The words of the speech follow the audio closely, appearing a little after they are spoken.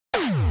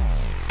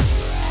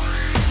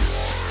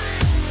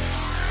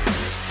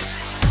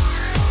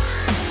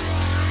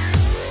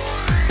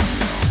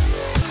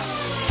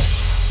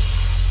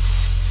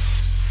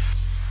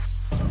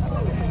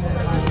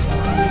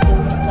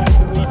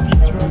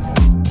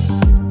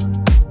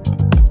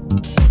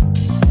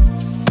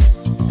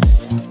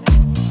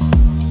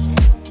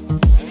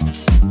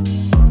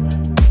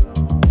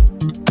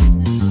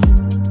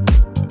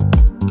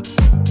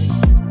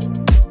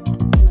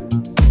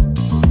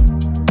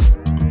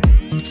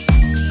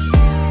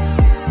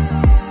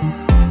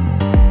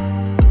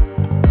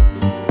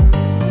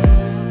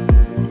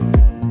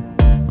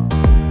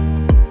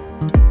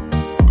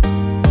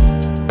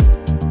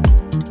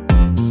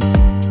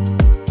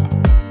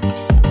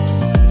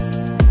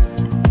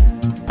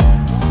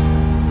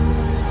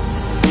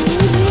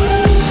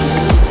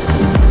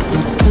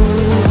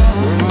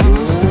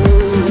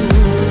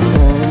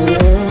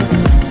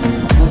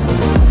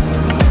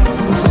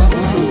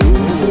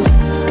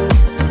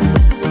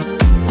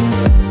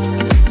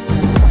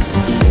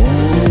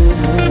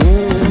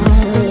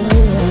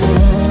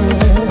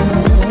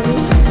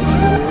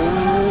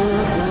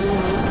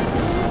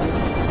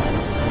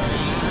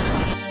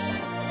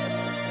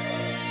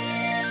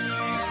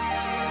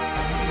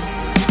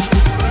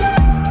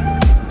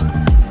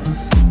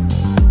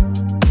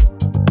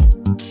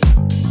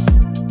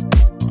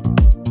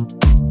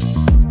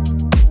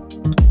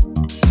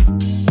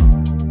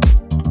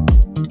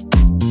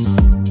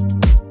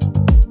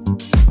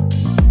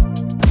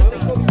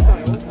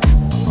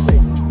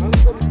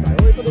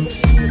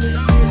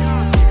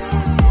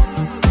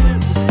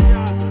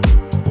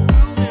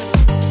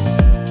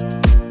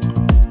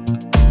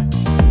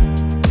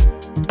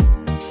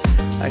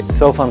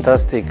so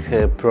fantastic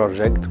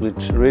project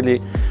which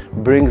really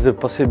brings the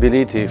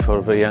possibility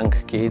for the young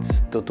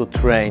kids to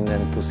train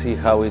and to see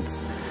how it's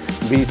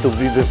to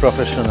be the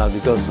professional,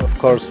 because of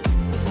course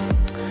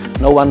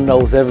no one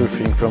knows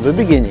everything from the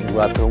beginning,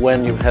 but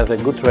when you have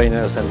good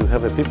trainers and you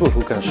have people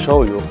who can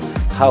show you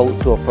how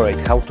to operate,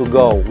 how to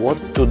go, what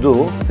to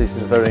do, this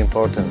is very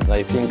important.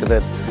 I think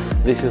that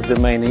this is the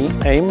main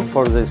aim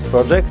for this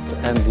project,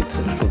 and it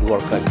should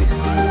work like this.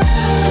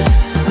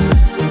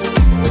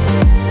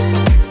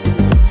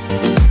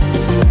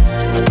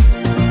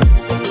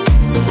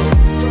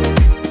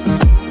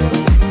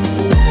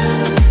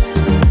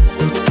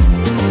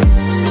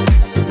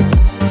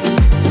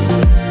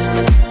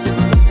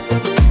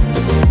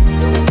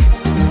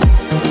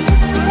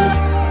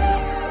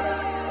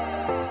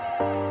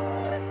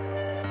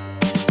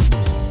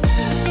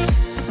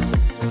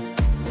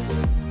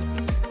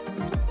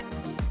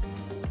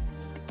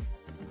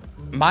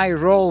 My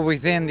role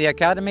within the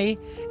Academy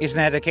is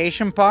an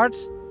education part,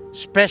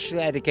 special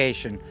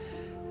education.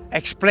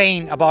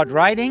 Explain about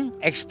riding,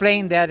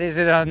 explain that it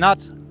is not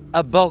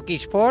a bulky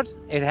sport.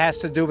 It has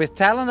to do with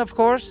talent, of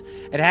course.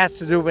 It has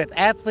to do with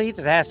athletes,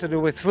 it has to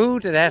do with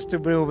food, it has to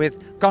do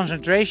with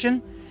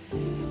concentration.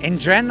 In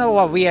general,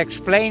 what we are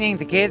explaining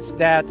to kids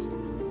that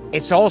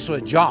it's also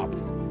a job.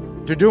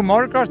 To do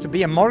motocross, to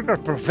be a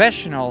motocross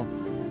professional,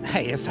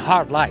 hey, it's a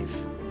hard life.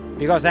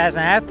 Because as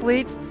an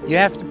athlete, you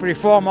have to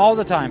perform all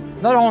the time,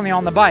 not only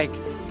on the bike,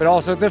 but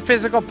also the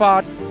physical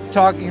part,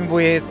 talking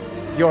with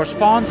your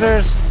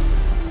sponsors,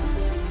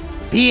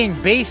 be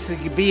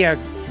a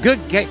good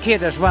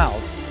kid as well.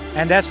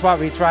 And that's what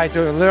we try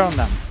to learn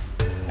them.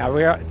 Now,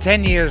 we are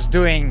 10 years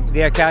doing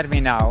the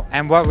Academy now,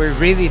 and what we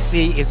really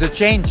see is the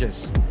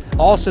changes.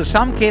 Also,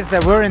 some kids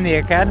that were in the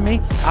Academy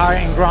are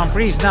in Grand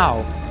Prix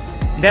now.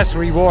 That's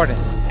rewarding.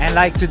 And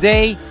like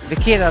today, the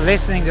kids are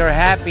listening, they're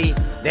happy.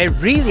 They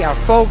really are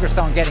focused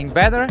on getting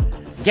better,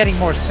 getting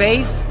more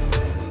safe.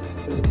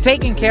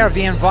 Taking care of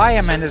the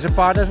environment is a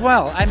part as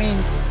well. I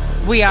mean,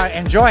 we are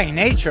enjoying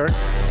nature,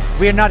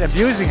 we are not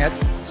abusing it.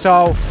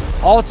 So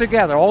all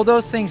together, all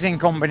those things in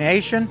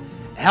combination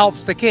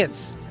helps the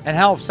kids and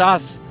helps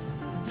us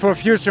for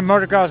future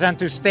motocross and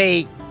to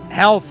stay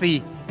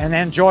healthy and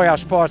enjoy our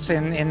sports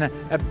in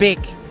a big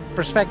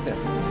perspective.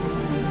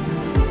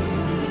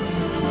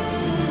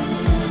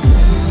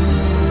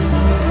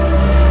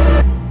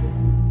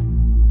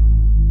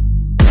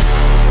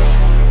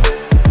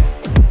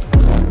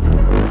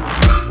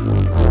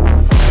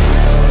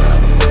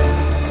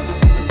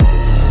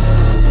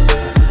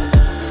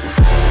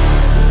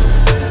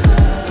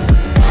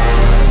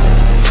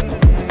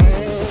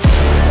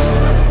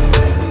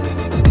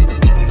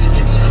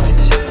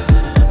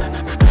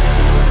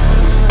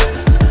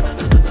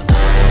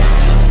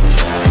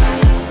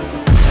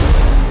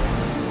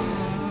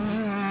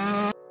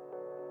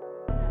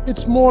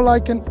 It's more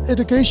like an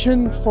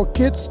education for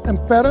kids and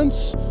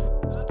parents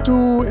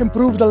to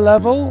improve the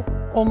level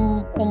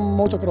on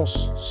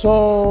motocross,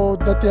 so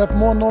that they have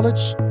more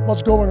knowledge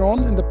what's going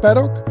on in the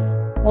paddock,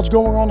 what's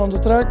going on the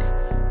track.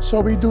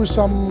 So we do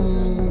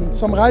some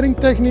riding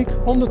technique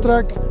on the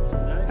track,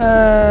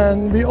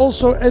 and we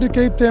also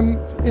educate them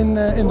in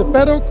the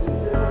paddock.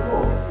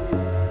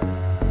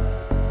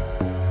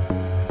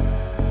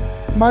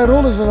 My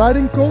role is a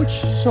riding coach,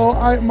 so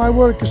my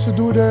work is to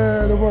do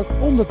the work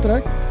on the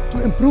track,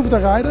 to improve the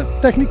rider,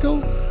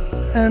 technical,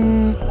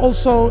 and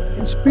also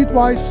in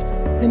speed-wise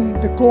in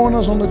the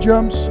corners, on the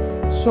jumps.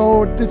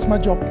 So that's my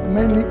job,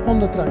 mainly on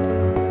the track.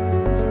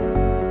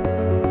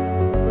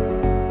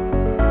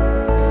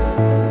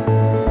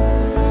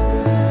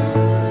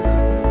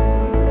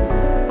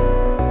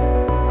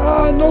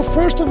 No,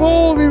 first of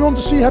all, we want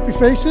to see happy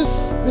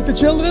faces with the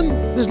children.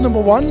 This is number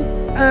one.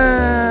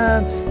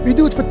 And we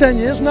do it for 10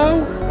 years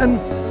now, and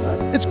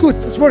it's good,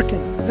 it's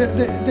working.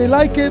 They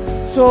like it,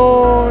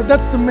 so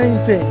that's the main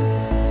thing.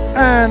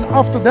 And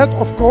after that,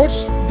 of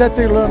course, that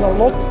they learn a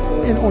lot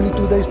in only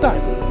 2 days'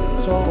 time.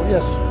 So,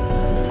 yes.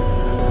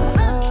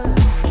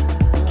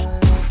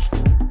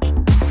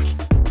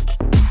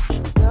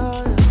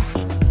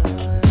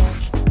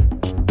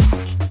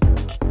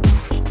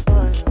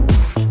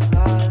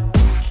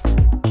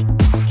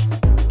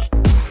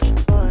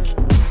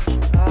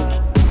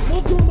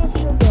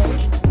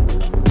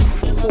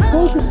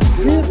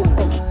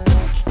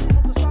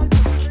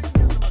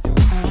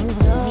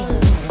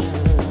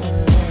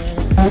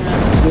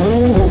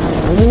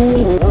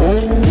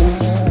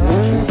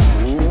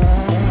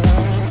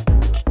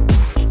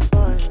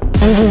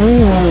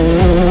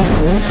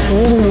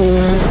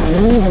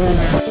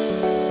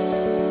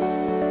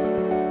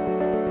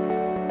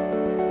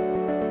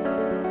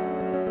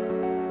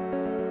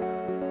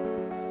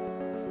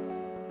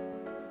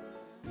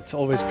 It's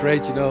always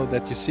great, you know,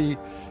 that you see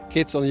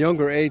kids on a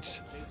younger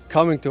age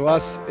coming to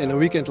us in a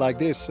weekend like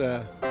this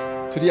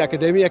to the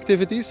academy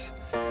activities,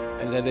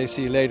 and then they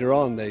see later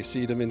on, they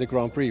see them in the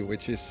Grand Prix,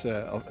 which is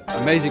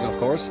amazing, of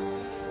course.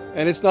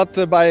 And it's not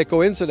by a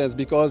coincidence,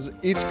 because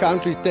each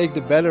country take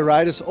the better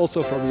riders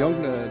also from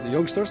the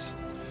youngsters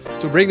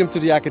to bring them to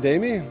the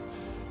academy,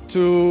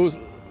 to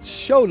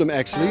show them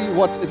actually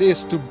what it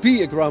is to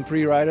be a Grand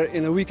Prix rider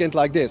in a weekend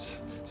like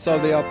this. So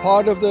they are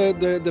part of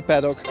the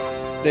paddock,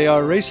 they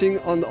are racing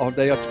on, or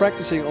they are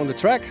practicing on the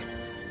track.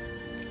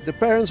 The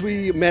parents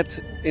we met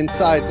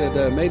inside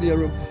the media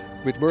room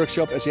with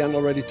workshop, as Jan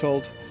already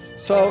told.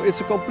 So it's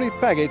a complete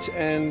package,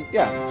 and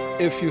yeah,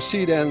 if you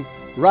see then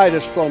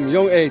riders from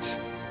young age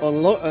on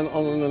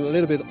a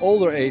little bit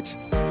older age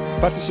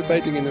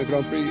participating in a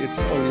Grand Prix,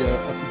 it's only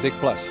a big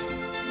plus.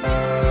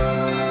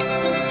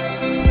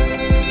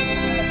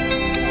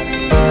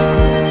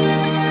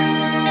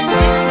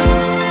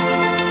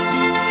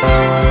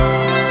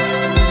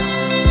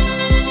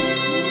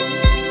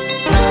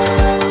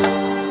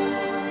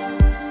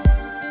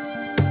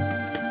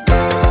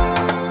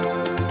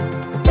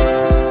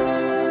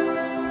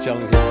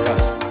 Challenging for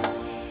us.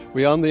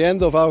 We are on the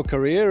end of our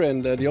career,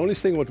 and the only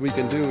thing what we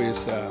can do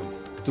is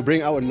to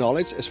bring our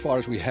knowledge as far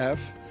as we have,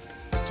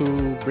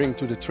 to bring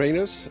to the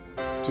trainers,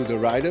 to the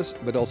riders,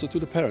 but also to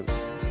the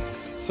parents.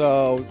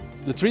 So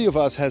the three of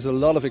us has a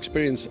lot of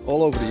experience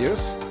all over the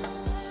years,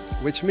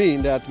 which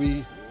means that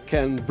we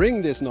can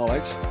bring this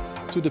knowledge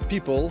to the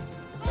people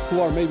who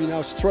are maybe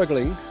now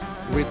struggling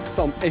with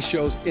some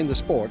issues in the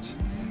sport.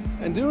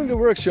 And during the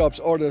workshops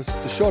or the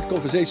short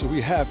conversations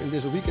we have in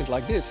this weekend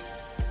like this,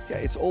 yeah,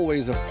 it's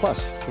always a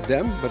plus for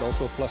them, but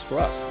also a plus for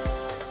us.